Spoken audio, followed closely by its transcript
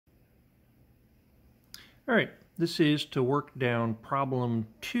All right, this is to work down problem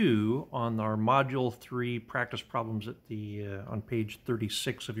 2 on our module 3 practice problems at on page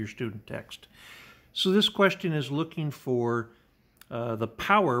 36 of your student text. So this question is looking for the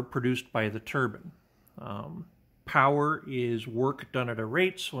power produced by the turbine. Power is work done at a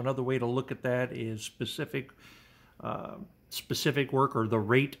rate, so another way to look at that is specific work, or the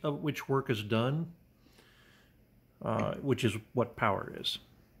rate at which work is done, which is what power is.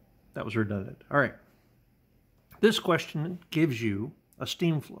 That was redundant. All right. This question gives you a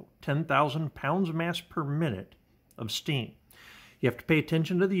steam flow, 10,000 pounds mass per minute of steam. You have to pay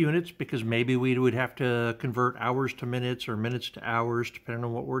attention to the units because maybe we would have to convert hours to minutes or minutes to hours, depending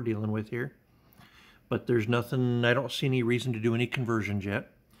on what we're dealing with here. But there's nothing, I don't see any reason to do any conversions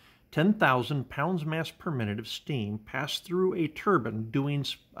yet. 10,000 pounds mass per minute of steam passed through a turbine doing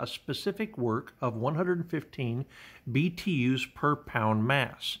a specific work of 115 BTUs per pound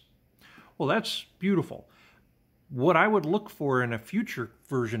mass. Well, that's beautiful. What I would look for in a future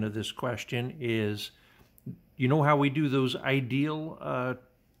version of this question is, you know how we do those ideal,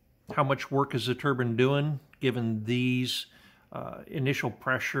 how much work is the turbine doing given these initial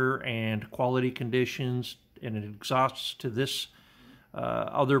pressure and quality conditions, and it exhausts to this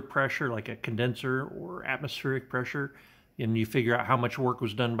other pressure like a condenser or atmospheric pressure, and you figure out how much work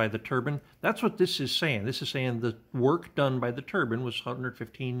was done by the turbine. That's what this is saying. This is saying the work done by the turbine was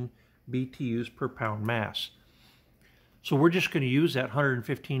 115 BTUs per pound mass. So we're just going to use that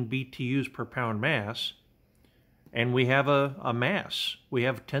 115 BTUs per pound mass, and we have a mass. We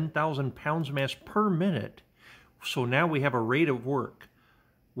have 10,000 pounds mass per minute. So now we have a rate of work.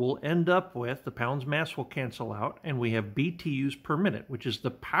 We'll end up with, the pounds mass will cancel out, and we have BTUs per minute, which is the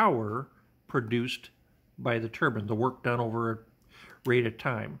power produced by the turbine, the work done over a rate of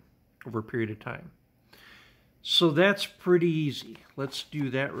time, over a period of time. So that's pretty easy. Let's do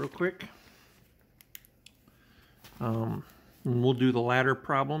that real quick. And we'll do the latter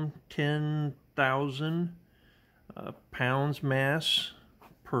problem, 10,000 pounds mass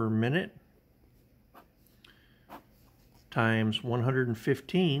per minute times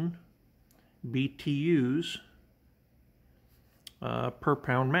 115 BTUs per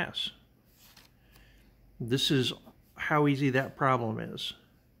pound mass. This is how easy that problem is.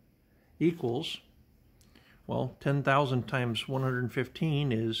 Equals, well, 10,000 times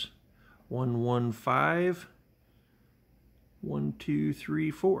 115 is 115, 1, 2,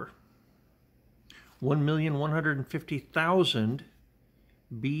 3, 4. 1,150,000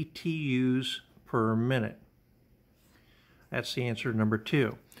 BTUs per minute. That's the answer to number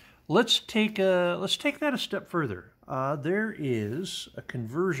 2. Let's take that a step further. There is a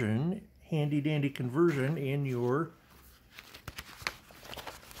conversion, handy dandy conversion in your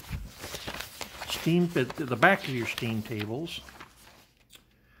steam, at the back of your steam tables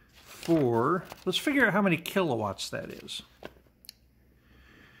for, let's figure out how many kilowatts that is.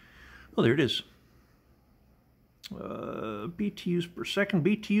 Well, there it is. BTUs per second,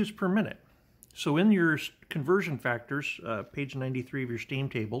 BTUs per minute. So in your conversion factors, page 93 of your steam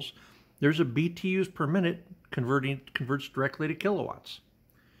tables, there's a BTUs per minute converts directly to kilowatts.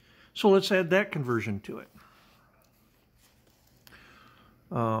 So let's add that conversion to it.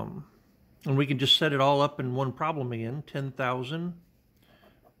 And we can just set it all up in one problem again. 10,000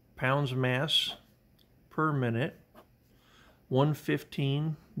 pounds mass per minute,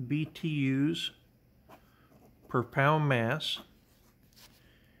 115 BTUs per pound mass,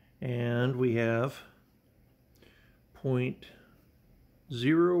 and we have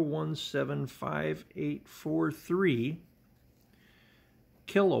 0.017583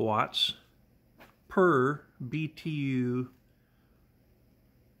 kilowatts per BTU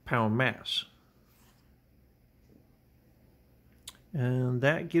pound mass. And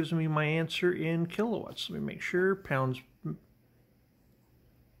that gives me my answer in kilowatts. Let me make sure. Pounds,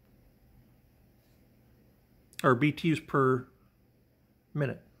 or BTUs per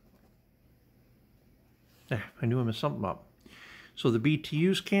minute. I knew I messed something up. So the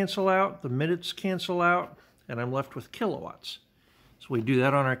BTUs cancel out, the minutes cancel out, and I'm left with kilowatts. So we do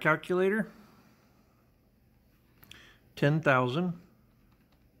that on our calculator. 10,000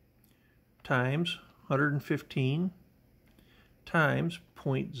 times 115 times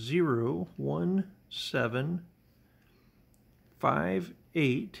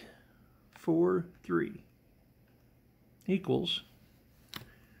 0.0175843 equals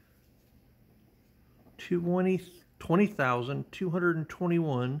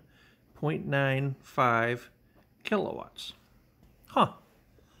 20,221.95 kilowatts. Huh.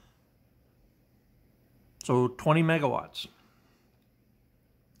 So 20 megawatts.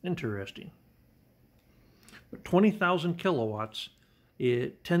 Interesting. But 20,000 kilowatts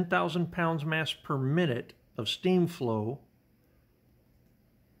 10,000 pounds mass per minute of steam flow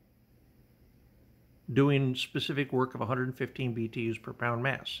doing specific work of 115 BTUs per pound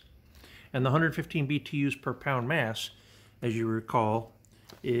mass. And the 115 BTUs per pound mass, as you recall,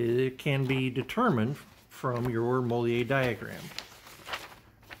 it can be determined from your Mollier diagram.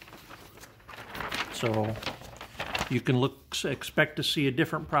 So you can expect to see a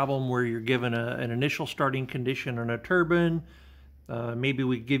different problem where you're given an initial starting condition on a turbine. Maybe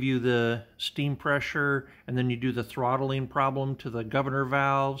we give you the steam pressure, and then you do the throttling problem to the governor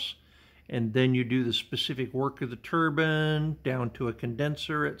valves, and then you do the specific work of the turbine down to a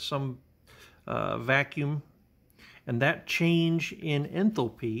condenser at some vacuum. And that change in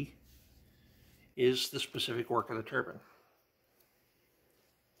enthalpy is the specific work of the turbine.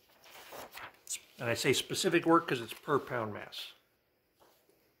 And I say specific work because it's per pound mass.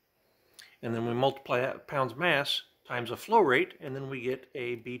 And then we multiply that pounds mass times a flow rate, and then we get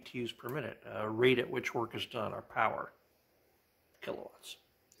a BTUs per minute, a rate at which work is done, our power, kilowatts.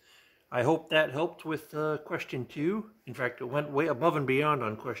 I hope that helped with question 2. In fact, it went way above and beyond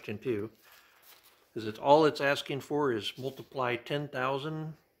on question 2, because all it's asking for is multiply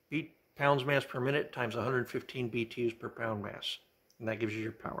 10,000 pounds mass per minute times 115 BTUs per pound mass, and that gives you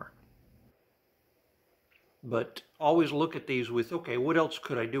your power. But always look at these with, okay, what else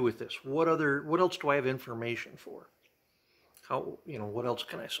could I do with this? What else do I have information for? What else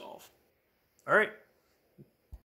can I solve? All right.